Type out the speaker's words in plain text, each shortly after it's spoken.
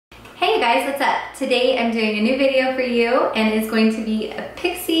Hey guys, what's up? Today I'm doing a new video for you and it's going to be a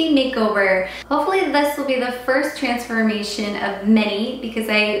pixie makeover. Hopefully this will be the first transformation of many because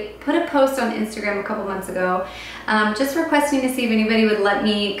I put a post on Instagram a couple months ago just requesting to see if anybody would let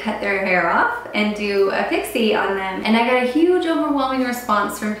me cut their hair off and do a pixie on them. And I got a huge overwhelming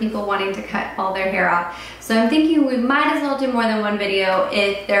response from people wanting to cut all their hair off. So I'm thinking we might as well do more than one video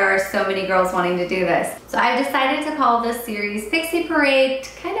if there are so many girls wanting to do this. So I've decided to call this series Pixie Parade, to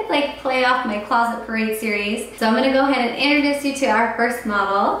kind of like play off my Closet Parade series. So I'm gonna go ahead and introduce you to our first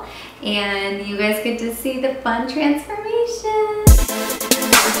model and you guys get to see the fun transformation.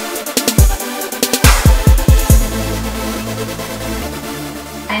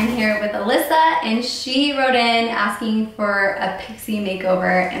 I'm here with Elissa and she wrote in asking for a pixie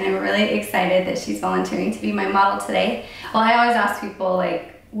makeover and I'm really excited that she's volunteering to be my model today. Well, I always ask people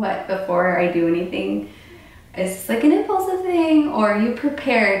like what before I do anything. Is this like an impulsive thing or are you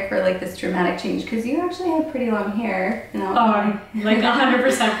prepared for like this dramatic change? Because you actually have pretty long hair. You know? Oh, I'm like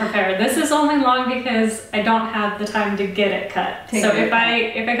 100% prepared. This is only long because I don't have the time to get it cut. So if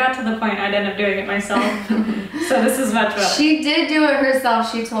I got to the point, I'd end up doing it myself. So this is much better. She did do it herself.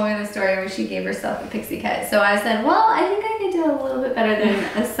 She told me the story where she gave herself a pixie cut. So I said, well, I think I could do a little bit better than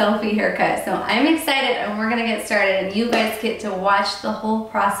a selfie haircut. So I'm excited and we're gonna get started and you guys get to watch the whole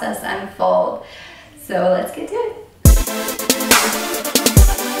process unfold. So let's get to it.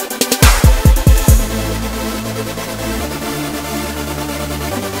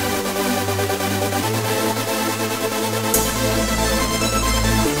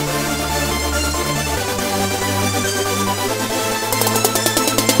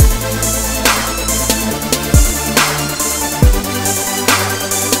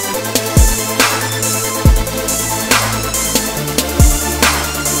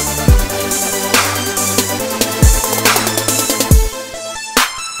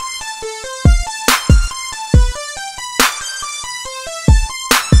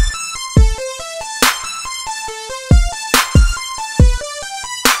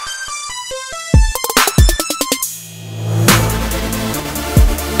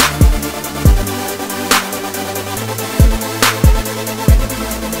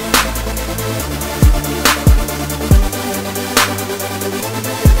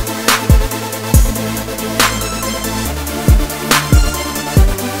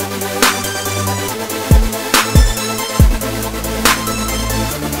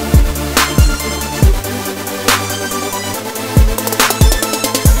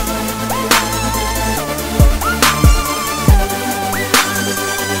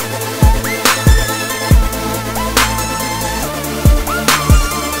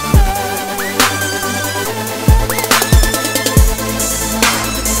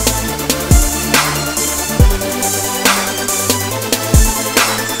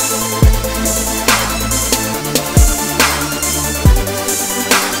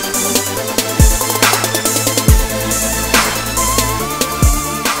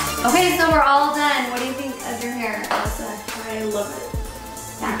 Okay, so we're all done. What do you think of your hair, Elissa? I love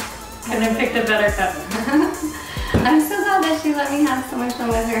it. Yeah. And I picked a better cut. I'm so glad that she let me have so much fun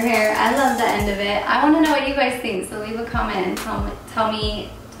with her hair. I love the end of it. I want to know what you guys think, so leave a comment and tell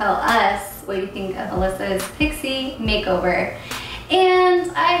us what you think of Elissa's pixie makeover.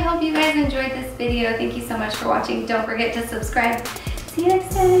 And I hope you guys enjoyed this video. Thank you so much for watching. Don't forget to subscribe. See you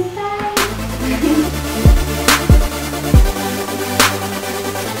next time. Bye.